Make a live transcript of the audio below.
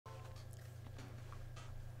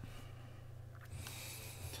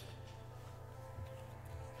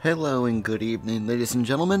Hello and good evening, ladies and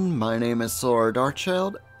gentlemen. My name is Saur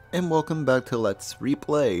Darkchylde, and welcome back to Let's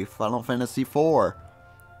Replay Final Fantasy IV.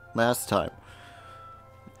 Last time,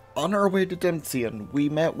 on our way to Dempsey, we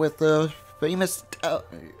met with a famous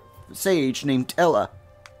sage named Ella,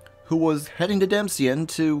 who was heading to Dempsey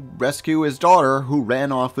to rescue his daughter, who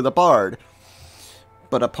ran off with a bard.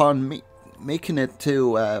 But upon making it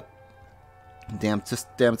to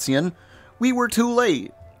Dempsey, we were too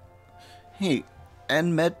late.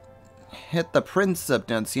 And hit the Prince of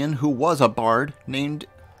Dempsey, who was a bard named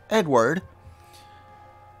Edward.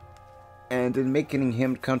 And in making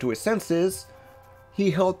him come to his senses,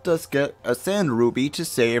 he helped us get a sand ruby to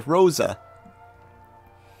save Rosa.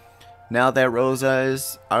 Now that Rosa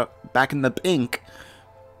is back in the bank,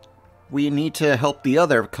 we need to help the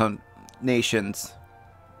other nations.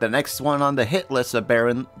 The next one on the hit list of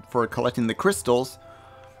Baron for collecting the crystals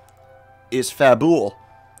is Fabul,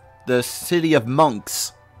 the city of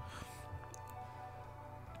monks.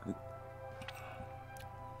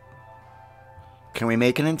 Can we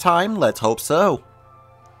make it in time? Let's hope so.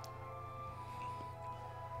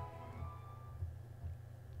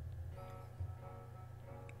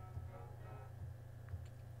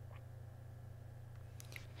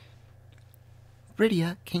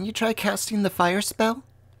 Rydia, can you try casting the fire spell?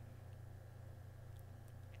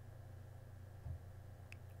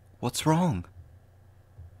 What's wrong?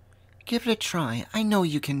 Give it a try. I know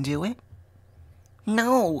you can do it.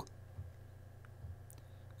 No!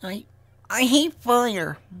 I hate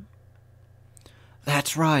fire.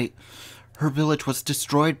 That's right. Her village was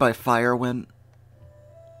destroyed by fire when...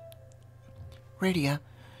 Rydia,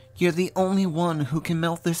 you're the only one who can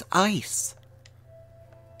melt this ice.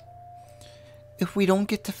 If we don't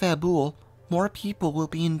get to Fabul, more people will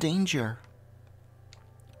be in danger.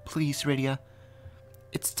 Please, Rydia.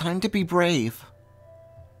 It's time to be brave.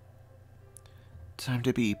 Time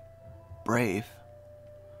to be brave.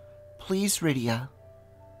 Please, Rydia.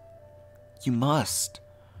 You must.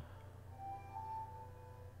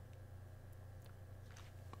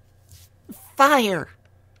 Fire!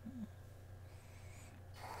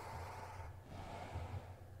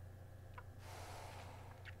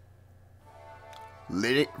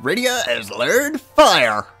 Rydia has learned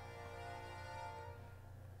fire!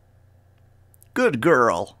 Good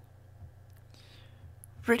girl.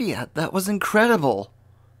 Rydia, that was incredible.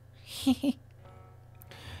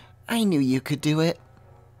 I knew you could do it.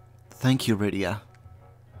 Thank you, Rydia.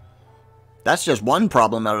 That's just one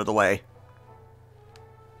problem out of the way.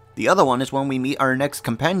 The other one is when we meet our next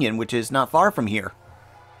companion, which is not far from here.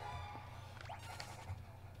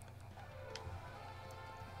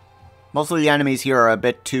 Most of the enemies here are a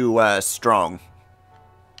bit too strong.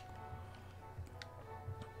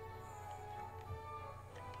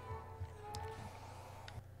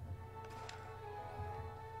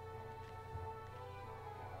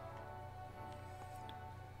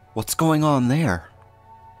 What's going on there?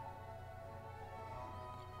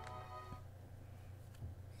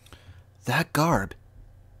 That garb.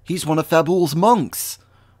 He's one of Fabul's monks.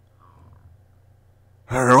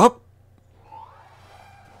 Hurry up!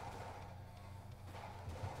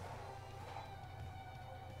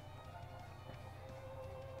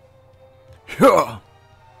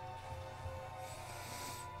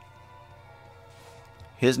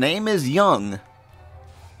 His name is Young.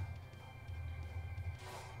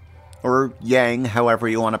 Or Yang, however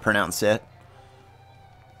you want to pronounce it.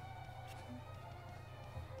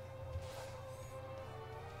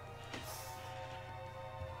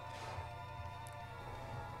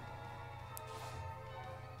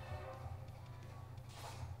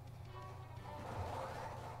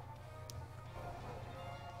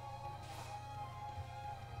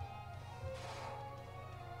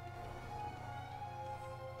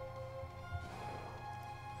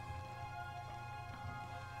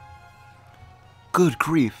 Good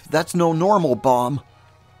grief, that's no normal bomb.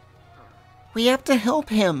 We have to help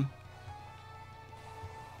him.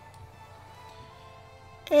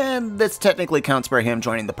 And this technically counts for him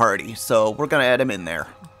joining the party, so we're gonna add him in there.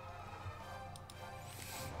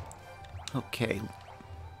 Okay.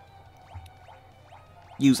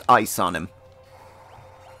 Use ice on him.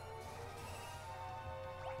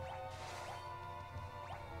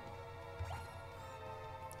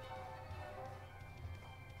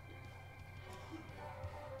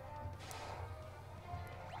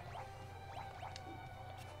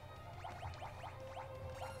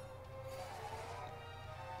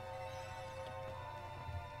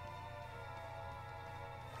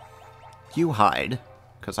 You hide,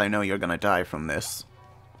 because I know you're gonna die from this.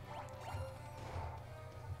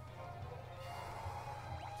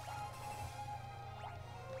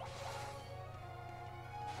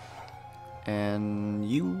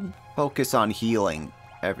 And you focus on healing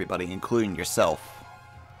everybody, including yourself.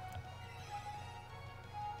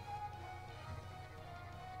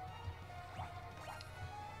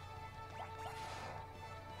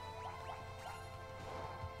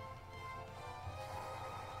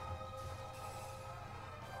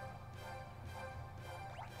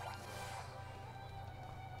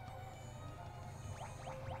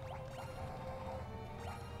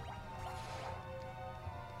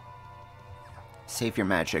 Save your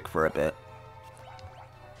magic for a bit.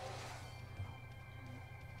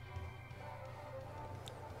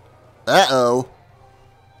 Uh-oh.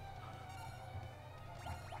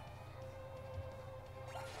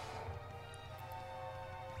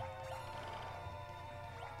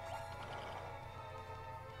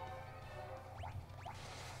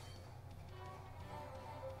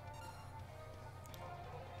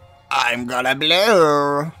 I'm gonna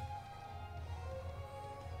blow.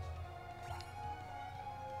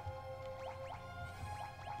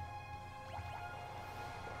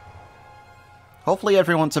 Hopefully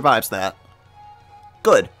everyone survives that.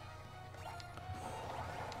 Good.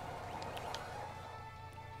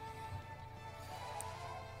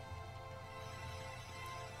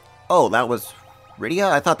 Oh, that was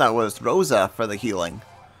Rydia? I thought that was Rosa for the healing.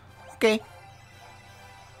 Okay.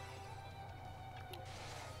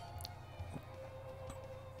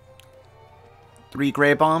 Three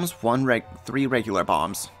gray bombs, three regular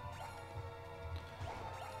bombs.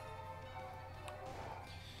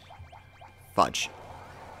 Fudge.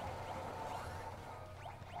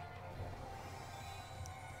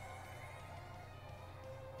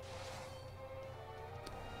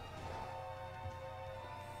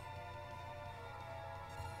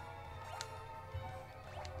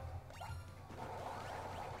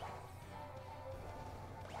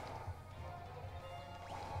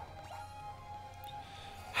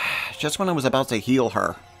 Just when I was about to heal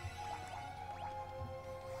her.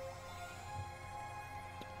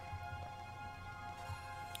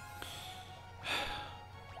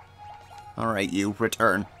 Alright, you,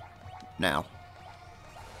 return. Now.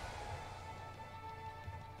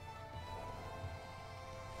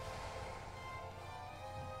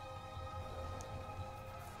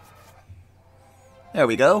 There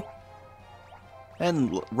we go.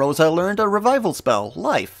 And Rosa learned a revival spell,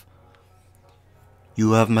 Life.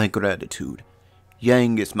 You have my gratitude.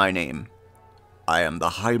 Yang is my name. I am the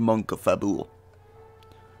High Monk of Fabul.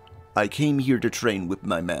 I came here to train with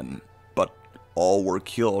my men, but all were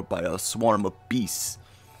killed by a swarm of beasts.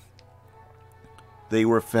 They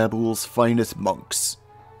were Fabul's finest monks.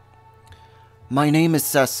 My name is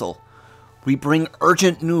Cecil. We bring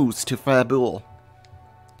urgent news to Fabul.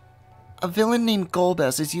 A villain named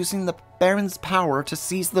Golbez is using the Baron's power to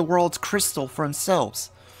seize the world's crystal for himself.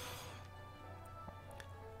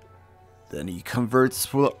 Then he converts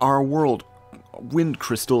for our world wind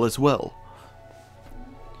crystal as well.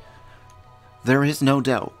 There is no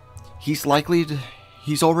doubt. He's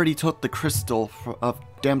already took the crystal of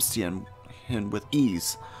Damstian with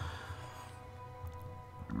ease.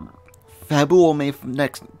 Fabul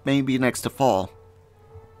may be next to fall.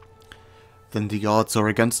 Then the odds are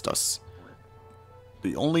against us.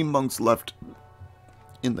 The only monks left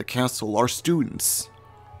in the castle are students.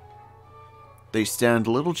 They stand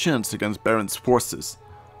little chance against Baron's forces.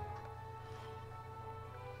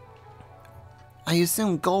 I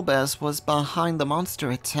assume Golbez was behind the monster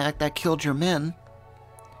attack that killed your men.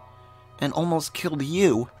 And almost killed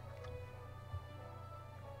you.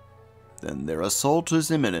 Then their assault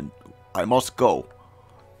is imminent. I must go.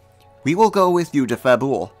 We will go with you to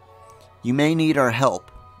Fabul. You may need our help.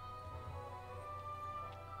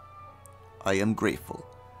 I am grateful.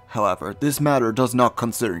 However, this matter does not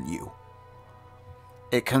concern you.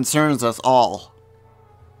 It concerns us all.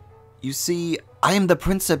 You see, I am the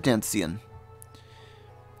Prince of Damstian.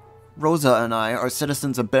 Rosa and I are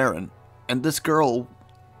citizens of Baron, and this girl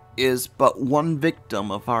is but one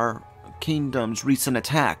victim of our kingdom's recent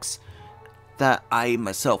attacks that I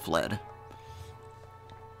myself led.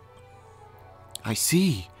 I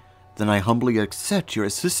see. Then I humbly accept your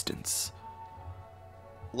assistance.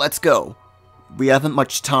 Let's go. We haven't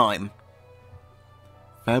much time.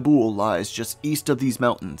 Fabul lies just east of these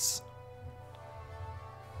mountains.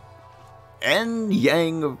 And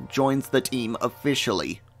Yang joins the team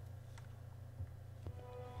officially.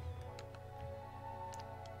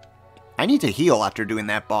 I need to heal after doing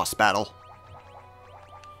that boss battle.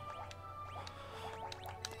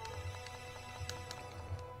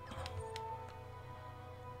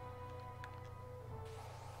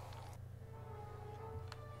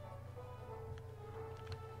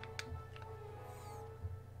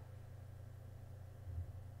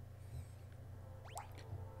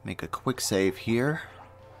 Make a quick save here.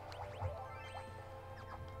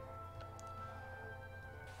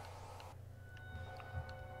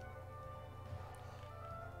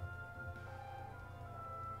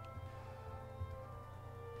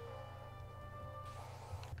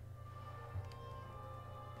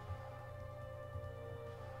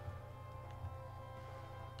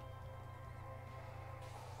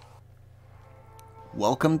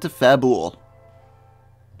 Welcome to Fabul.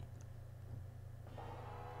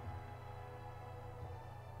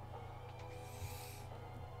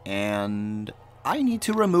 And I need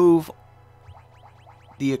to remove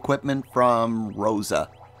the equipment from Rosa.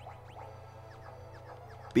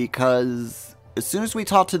 Because as soon as we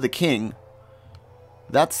talk to the king,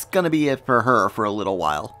 that's gonna be it for her for a little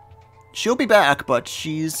while. She'll be back, but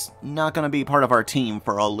she's not gonna be part of our team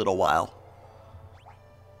for a little while.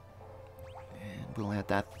 And we'll add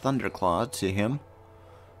that Thunderclaw to him.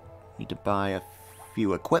 Need to buy a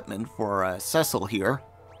few equipment for Cecil here.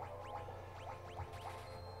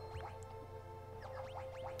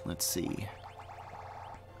 Let's see.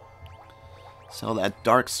 Sell that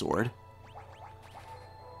dark sword.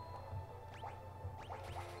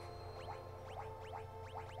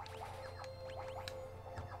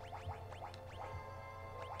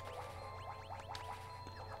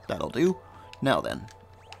 That'll do. Now then,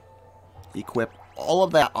 equip all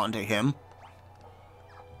of that onto him.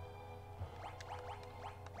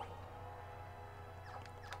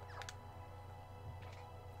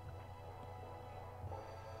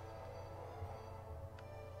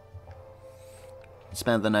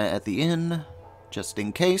 Spend the night at the inn, just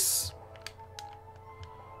in case.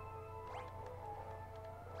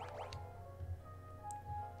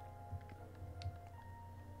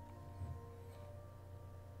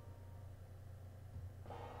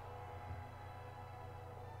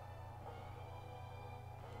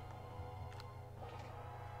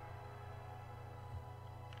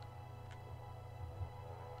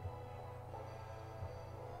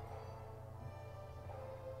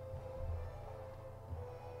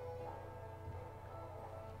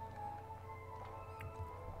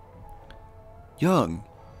 Young,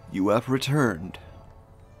 you have returned.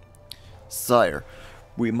 Sire,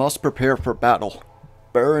 we must prepare for battle.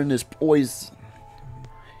 Baron is poised.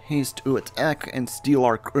 He's to attack and steal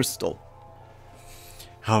our crystal.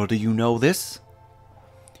 How do you know this?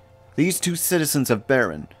 These two citizens of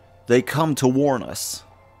Baron, they come to warn us.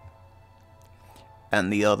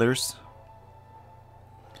 And the others?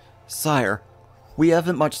 Sire, we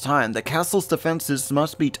haven't much time. The castle's defenses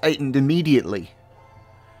must be tightened immediately.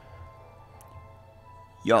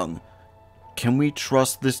 Young, can we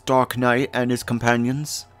trust this Dark Knight and his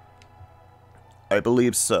companions? I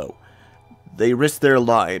believe so. They risked their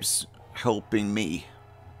lives helping me.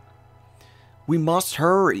 We must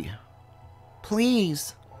hurry.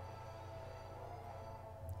 Please.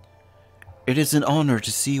 It is an honor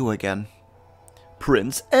to see you again.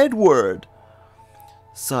 Prince Edward!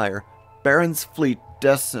 Sire, Baron's fleet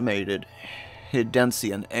decimated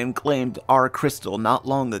Hidencian and claimed our crystal not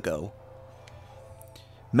long ago.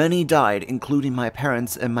 Many died, including my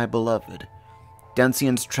parents and my beloved.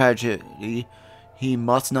 Dancian's tragedy, he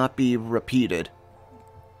must not be repeated.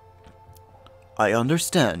 I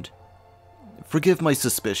understand. Forgive my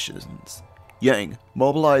suspicions. Yang,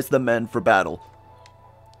 mobilize the men for battle.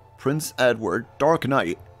 Prince Edward, Dark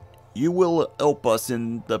Knight, you will help us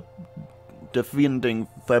in the defending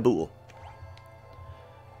Fabul.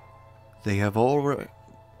 They have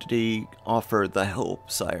already offered the help,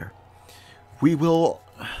 sire. We will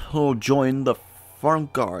join the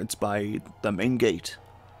front guards by the main gate.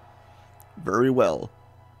 Very well.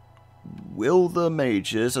 Will the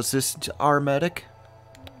mages assist our medic?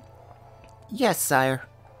 Yes, sire.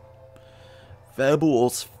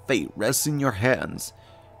 Fabul's fate rests in your hands.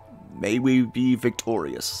 May we be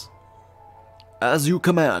victorious. As you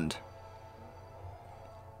command.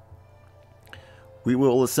 We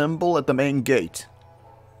will assemble at the main gate.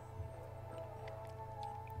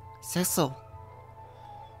 Cecil.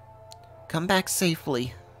 Come back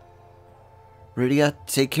safely. Rydia,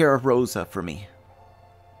 take care of Rosa for me.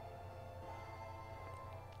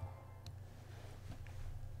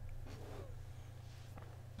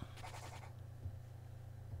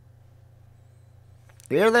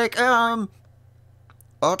 Here they come!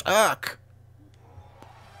 Attack!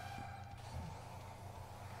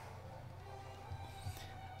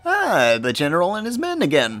 Ah, the general and his men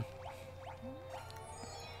again.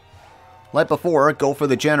 Like before, go for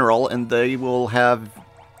the general and they will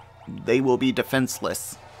be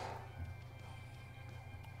defenseless.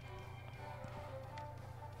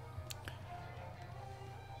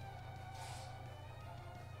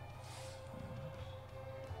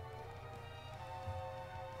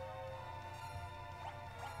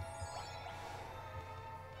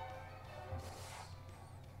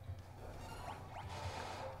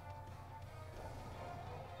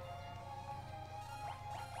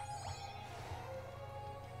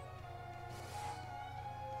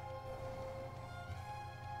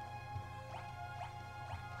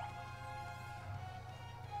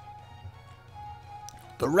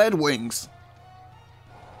 The Red Wings.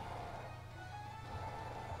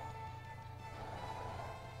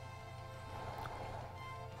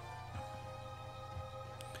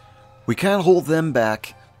 We can't hold them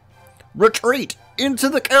back. Retreat into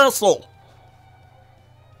the castle!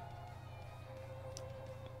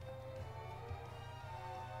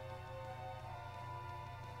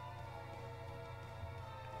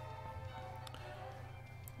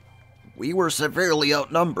 We were severely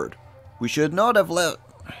outnumbered. We should not have let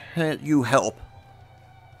you help.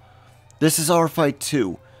 This is our fight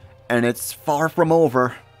too, and it's far from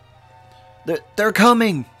over. They're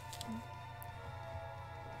coming!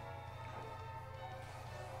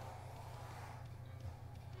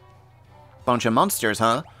 Bunch of monsters,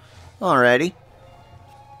 huh? Alrighty.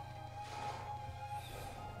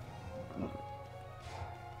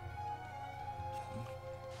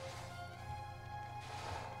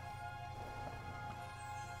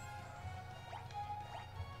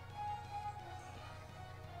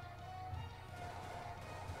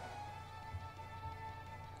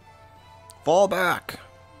 Fall back.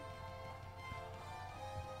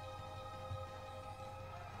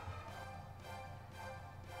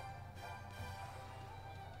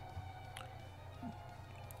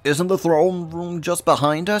 Isn't the throne room just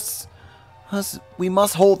behind us? We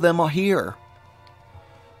must hold them here.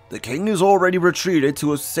 The king is already retreated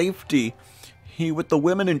to a safety, he with the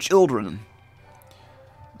women and children.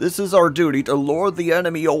 This is our duty to lure the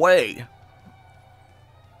enemy away.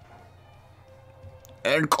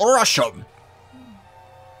 And crush them.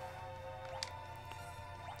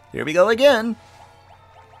 Here we go again.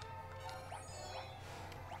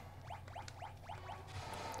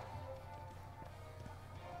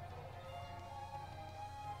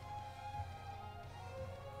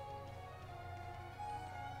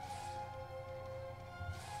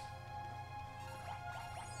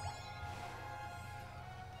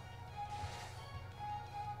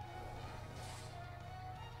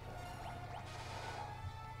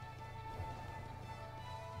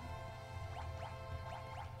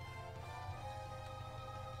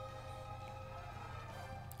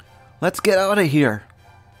 Let's get out of here.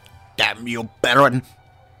 Damn you, Baron.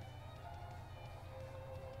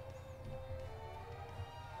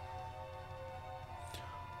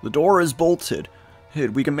 The door is bolted.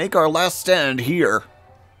 We can make our last stand here.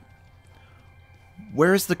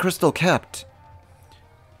 Where is the crystal kept?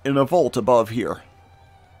 In a vault above here.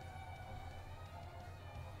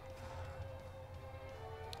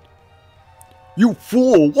 You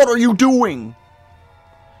fool! What are you doing?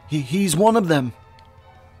 He's one of them.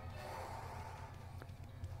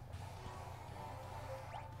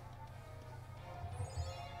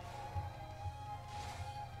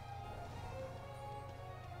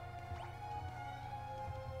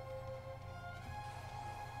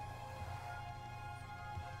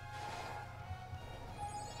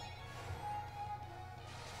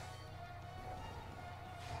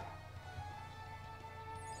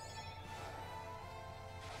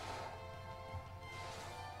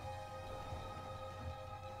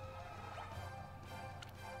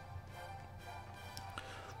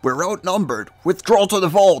 We're outnumbered. Withdraw to the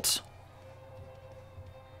vault.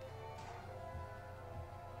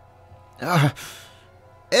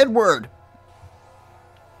 Edward!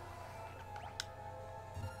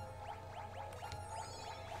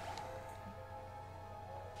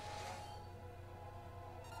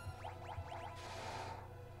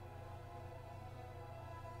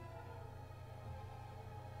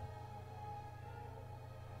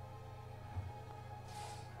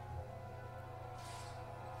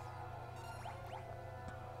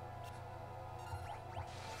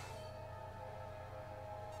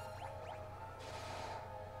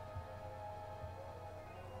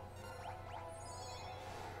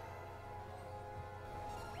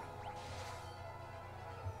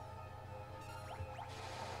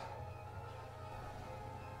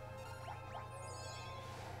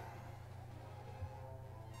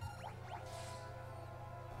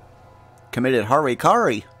 Committed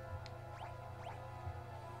harikari.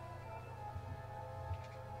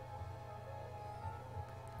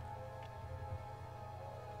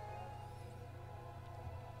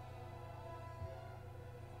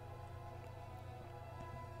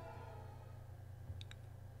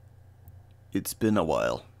 It's been a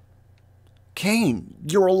while. Cain,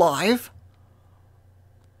 you're alive?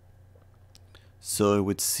 So it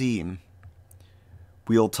would seem.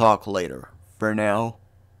 We'll talk later. For now,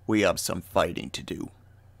 we have some fighting to do.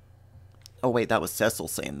 Oh wait, that was Cecil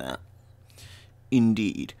saying that.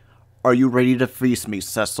 Indeed. Are you ready to face me,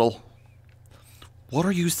 Cecil? What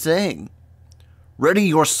are you saying? Ready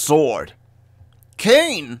your sword.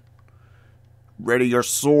 Cain! Ready your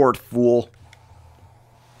sword, fool.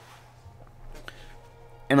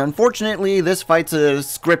 And unfortunately, this fight's a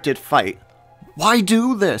scripted fight. Why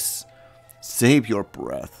do this? Save your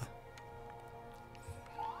breath.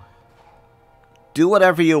 Do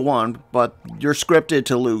whatever you want, but you're scripted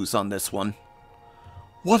to lose on this one.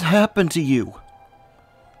 What happened to you?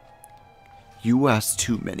 You asked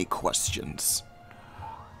too many questions.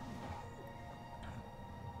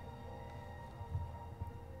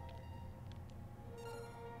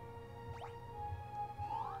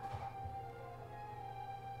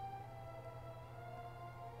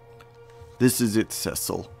 This is it,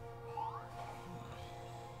 Cecil.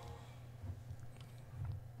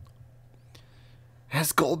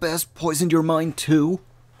 Has Golbez poisoned your mind too?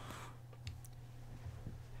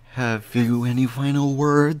 Have you any final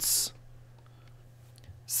words?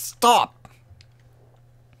 Stop!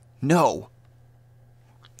 No.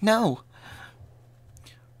 No.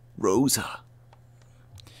 Rosa.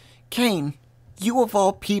 Cain, you of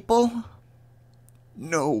all people?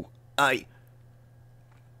 No,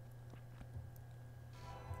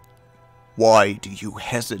 Why do you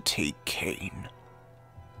hesitate, Cain?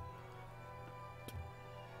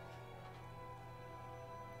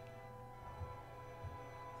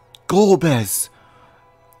 Golbez!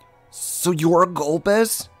 So you're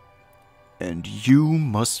Golbez? And you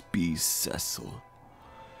must be Cecil.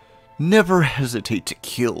 Never hesitate to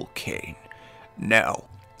kill, Cain. Now,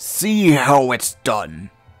 see how it's done.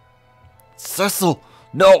 Cecil,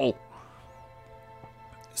 no!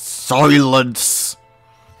 Silence!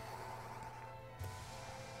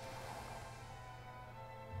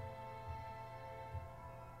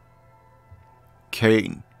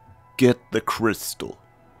 Cain, get the crystal.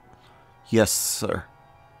 Yes, sir.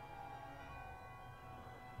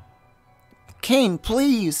 Cain,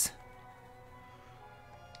 please.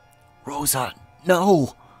 Rosa,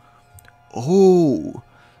 no. Oh,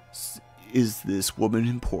 is this woman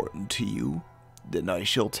important to you? Then I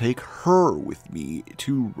shall take her with me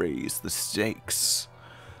to raise the stakes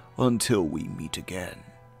until we meet again.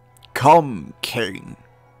 Come, Cain.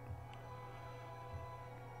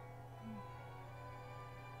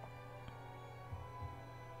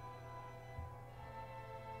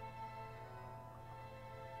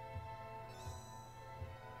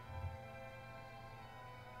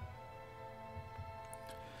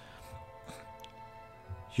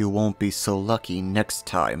 You won't be so lucky next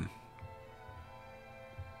time.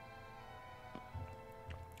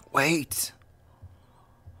 Wait.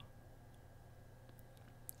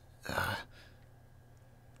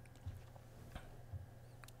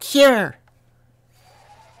 Here.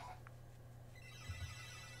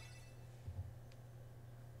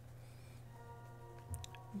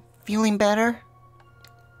 Feeling better?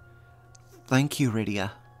 Thank you,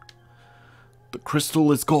 Rydia. The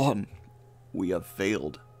crystal is gone. We have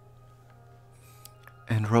failed.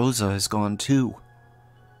 And Rosa is gone too.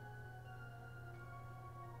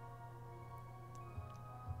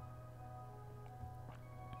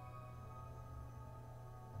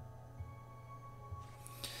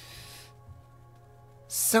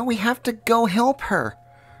 So we have to go help her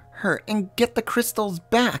and get the crystals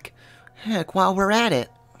back. Heck, while we're at it.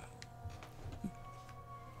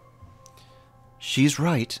 She's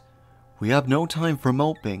right. We have no time for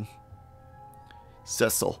moping.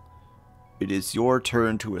 Cecil, it is our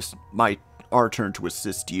turn to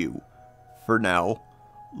assist you. For now,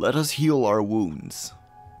 let us heal our wounds.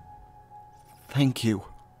 Thank you.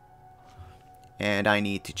 And I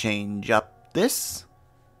need to change up this.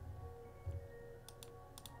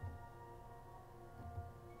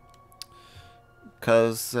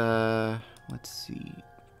 Because, let's see.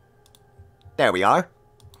 There we are.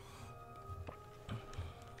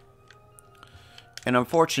 And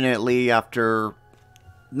unfortunately,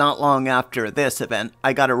 not long after this event,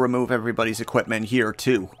 I gotta remove everybody's equipment here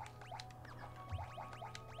too.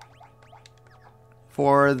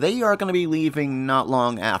 For they are gonna be leaving not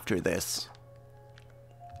long after this.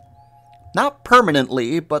 Not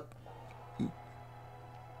permanently, but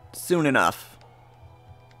soon enough.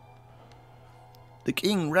 The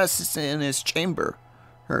king rests in his chamber.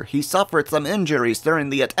 He suffered some injuries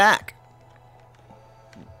during the attack.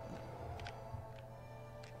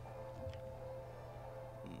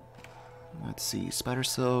 Let's see, Spider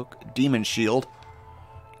Silk, Demon Shield,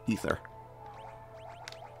 Ether.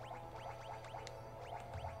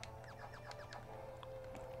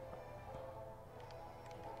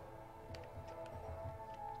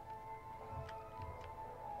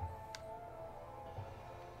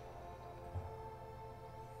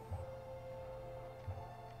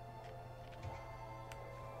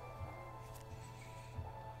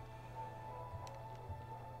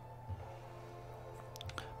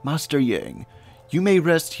 Master Yang, you may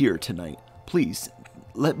rest here tonight. Please,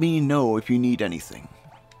 let me know if you need anything.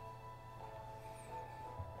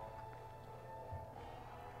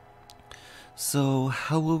 So,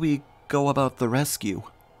 how will we go about the rescue?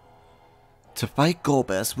 To fight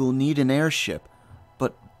Golbez, we'll need an airship,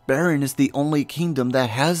 but Baron is the only kingdom that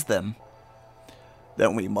has them.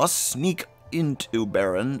 Then we must sneak into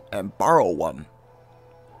Baron and borrow one.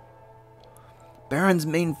 Baron's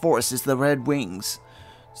main force is the Red Wings,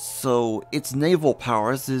 so its naval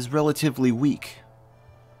powers is relatively weak.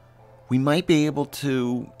 We might be able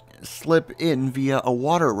to slip in via a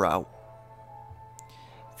water route.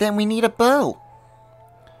 Then we need a boat.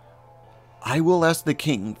 I will ask the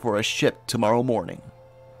king for a ship tomorrow morning.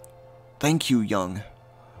 Thank you, Young.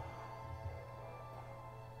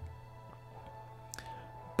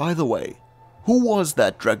 By the way, who was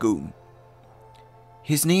that dragoon?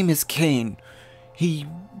 His name is Kane. He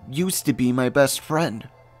used to be my best friend.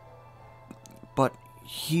 But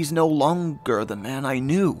he's no longer the man I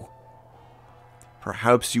knew.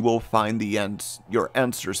 Perhaps you will find your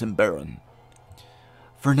answers in Baron.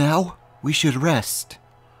 For now, we should rest.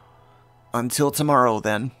 Until tomorrow,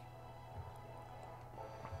 then.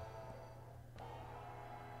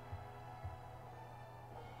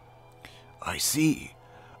 I see.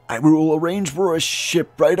 I will arrange for a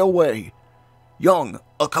ship right away. Young,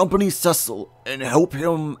 accompany Cecil and help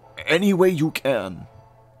him any way you can.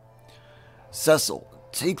 Cecil,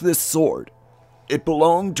 take this sword. It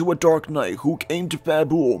belonged to a dark knight who came to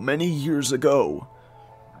Fabul many years ago.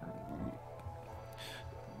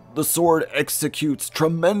 The sword executes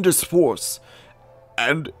tremendous force,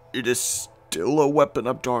 and it is still a weapon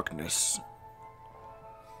of darkness.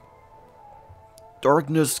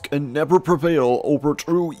 Darkness can never prevail over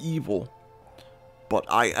true evil, but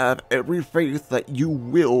I have every faith that you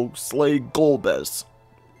will slay Golbez.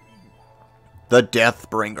 The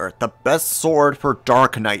Deathbringer, the best sword for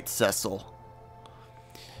Dark Knight, Cecil.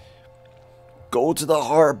 Go to the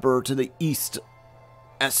harbor to the east.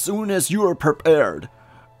 As soon as you are prepared,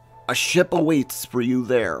 a ship awaits for you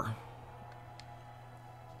there.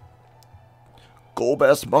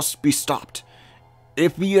 Golbez must be stopped.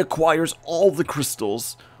 If he acquires all the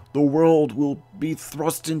crystals, the world will be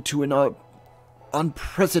thrust into an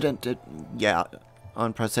unprecedented...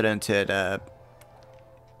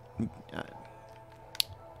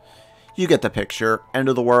 you get the picture. End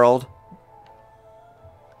of the world.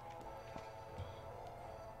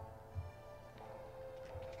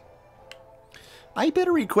 I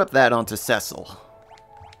better equip that onto Cecil.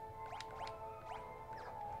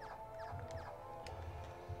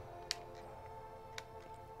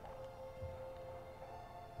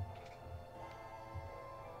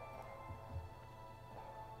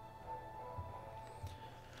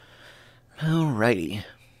 Alrighty.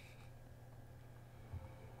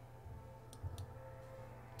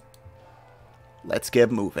 Let's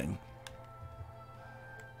get moving.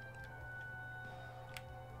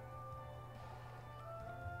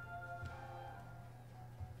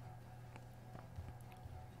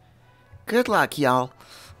 Good luck, y'all.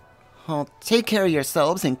 Oh, take care of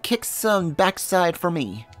yourselves and kick some backside for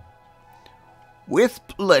me. With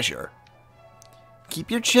pleasure. Keep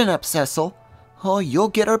your chin up, Cecil. Oh, you'll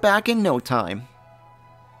get her back in no time.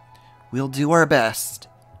 We'll do our best.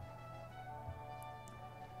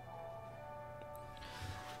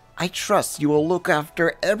 I trust you will look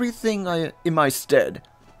after everything in my stead.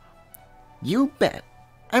 You bet.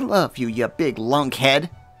 I love you, you big lunkhead.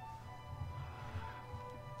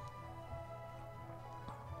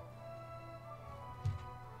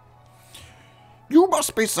 You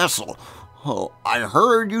must be Cecil. Oh, I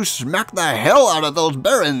heard you smacked the hell out of those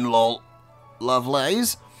Baron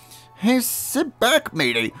Lovelays. Hey, sit back,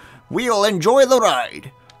 matey. We'll enjoy the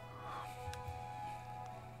ride.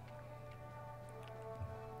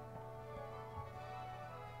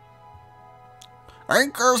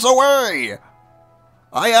 Anchors away!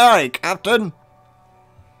 Aye, aye, Captain.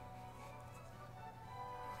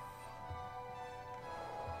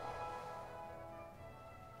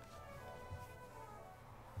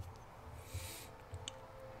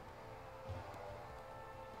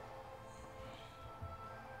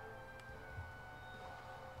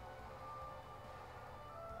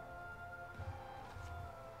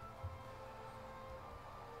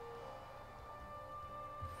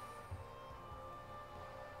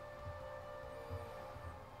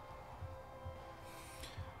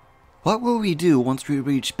 What will we do once we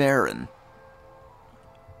reach Baron?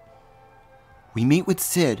 We meet with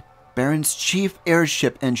Sid, Baron's chief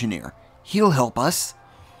airship engineer. He'll help us.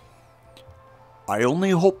 I only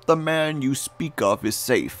hope the man you speak of is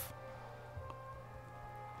safe.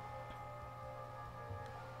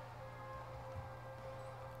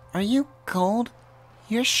 Are you cold?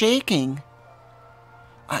 You're shaking.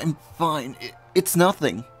 I'm fine. It's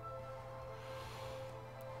nothing.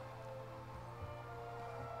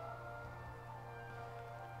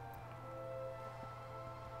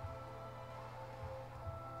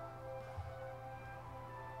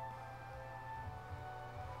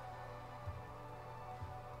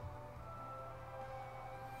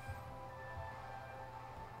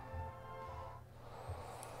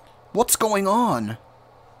 What's going on?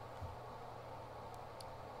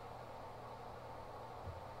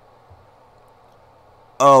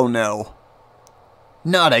 Oh no.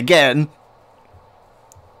 Not again.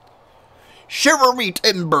 Shiver me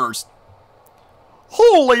timbers.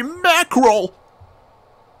 Holy mackerel!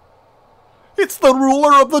 It's the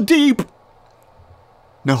ruler of the deep!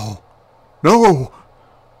 No. No!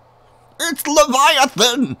 It's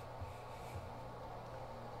Leviathan!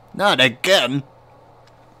 Not again.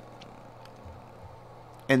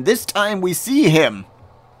 And this time we see him.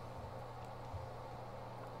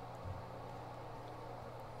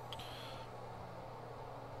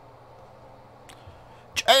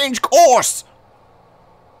 Change course!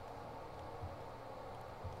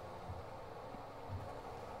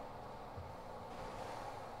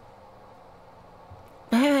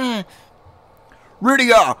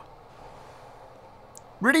 Rydia!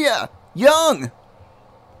 Rydia! Young!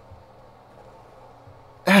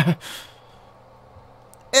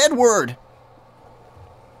 Edward!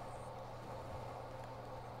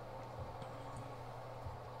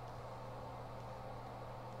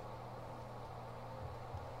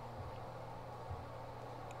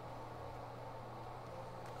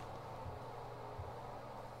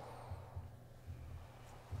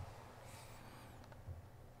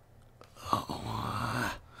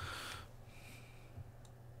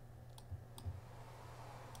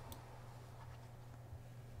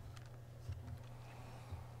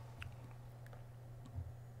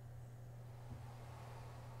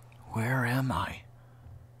 Where am I?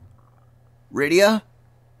 Rydia?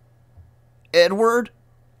 Edward?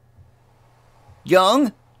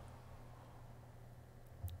 Young?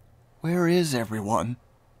 Where is everyone?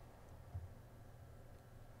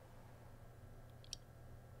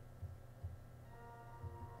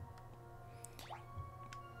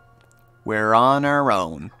 We're on our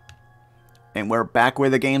own. And we're back where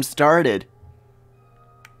the game started.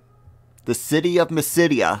 The city of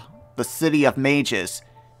Mysidia, the city of mages.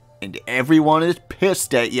 And everyone is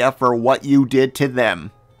pissed at you for what you did to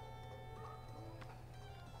them.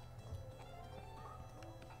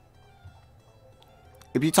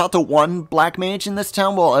 If you talk to one black mage in this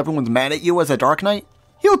town while everyone's mad at you as a Dark Knight,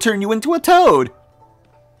 he'll turn you into a toad.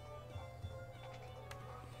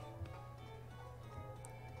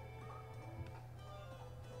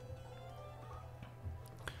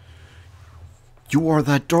 You are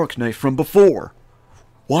that Dark Knight from before.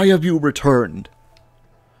 Why have you returned?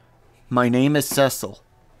 My name is Cecil.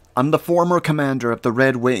 I'm the former commander of the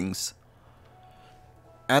Red Wings.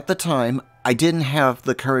 At the time, I didn't have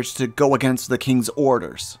the courage to go against the king's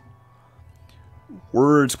orders.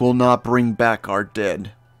 Words will not bring back our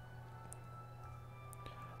dead.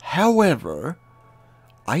 However,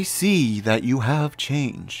 I see that you have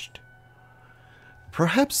changed.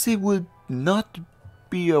 Perhaps it would not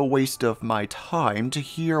be a waste of my time to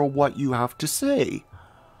hear what you have to say.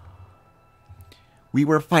 We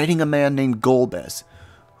were fighting a man named Golbez,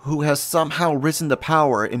 who has somehow risen to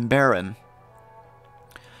power in Baron.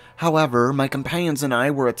 However, my companions and I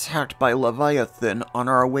were attacked by Leviathan on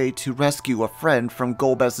our way to rescue a friend from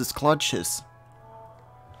Golbez's clutches.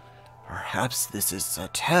 Perhaps this is a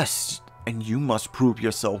test, and you must prove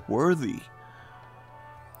yourself worthy.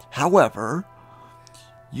 However,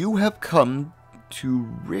 you have come to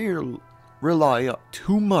rely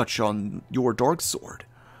too much on your dark sword.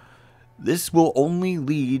 This will only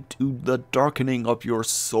lead to the darkening of your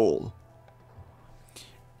soul.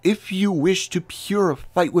 If you wish to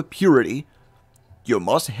fight with purity, you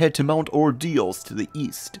must head to Mount Ordeals to the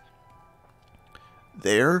east.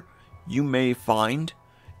 There, you may find,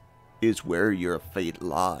 is where your fate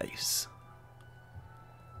lies.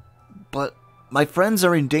 But my friends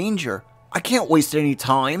are in danger. I can't waste any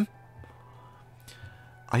time.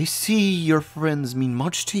 I see your friends mean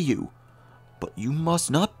much to you. But you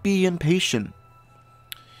must not be impatient.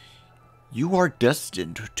 You are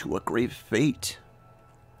destined to a great fate.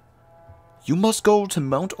 You must go to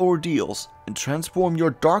Mount Ordeals and transform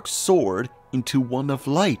your dark sword into one of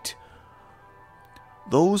light.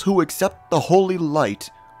 Those who accept the holy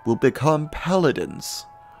light will become paladins.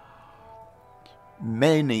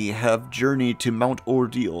 Many have journeyed to Mount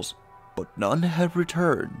Ordeals, but none have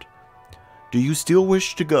returned. Do you still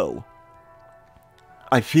wish to go?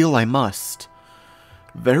 I feel I must.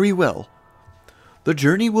 Very well. The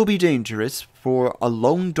journey will be dangerous for a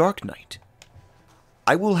lone dark night.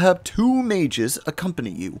 I will have 2 mages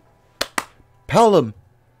accompany you. Pelham,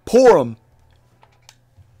 Porum.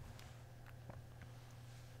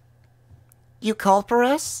 You called for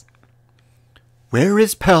us? Where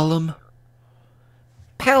is Pelham?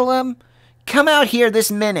 Pelham, come out here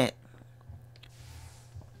this minute.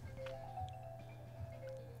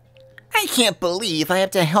 I can't believe I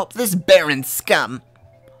have to help this barren scum.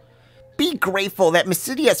 Be grateful that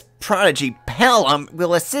Mysidia's prodigy, Pelham,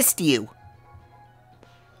 will assist you.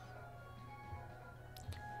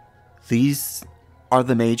 These are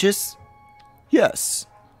the mages? Yes,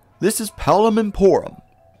 this is Pelham and Porum.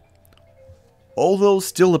 Although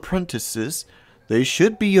still apprentices, they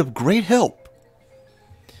should be of great help.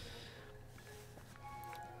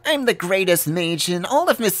 I'm the greatest mage in all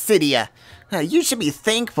of Mysidia. You should be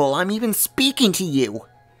thankful I'm even speaking to you.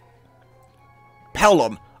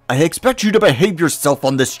 Pelham, I expect you to behave yourself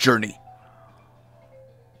on this journey.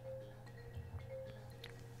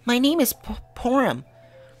 My name is Porum.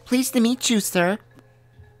 Pleased to meet you, sir.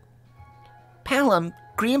 Pelham,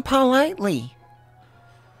 greet politely.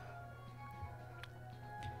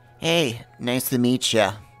 Hey, nice to meet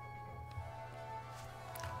ya.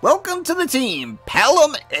 Welcome to the team,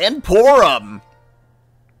 Pelham and Porum.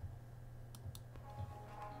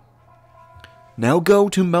 Now go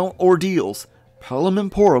to Mount Ordeals. Pelham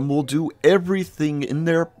and Porum will do everything in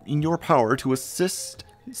your power to assist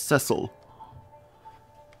Cecil.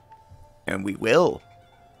 And we will.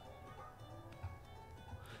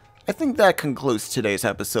 I think that concludes today's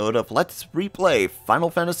episode of Let's Replay Final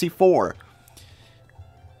Fantasy IV.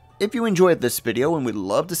 If you enjoyed this video and would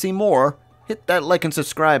love to see more, hit that like and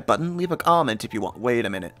subscribe button, leave a comment if you want. Wait a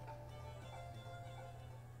minute.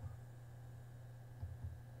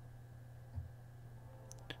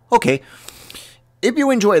 Okay, if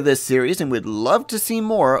you enjoyed this series and would love to see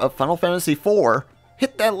more of Final Fantasy IV,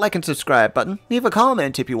 hit that like and subscribe button, leave a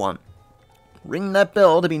comment if you want. Ring that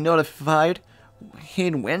bell to be notified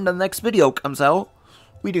when the next video comes out.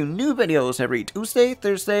 We do new videos every Tuesday,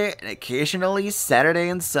 Thursday, and occasionally Saturday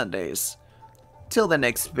and Sundays. Till the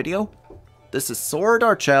next video, this is Saur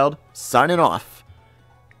Darkchylde signing off.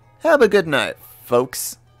 Have a good night,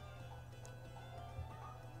 folks.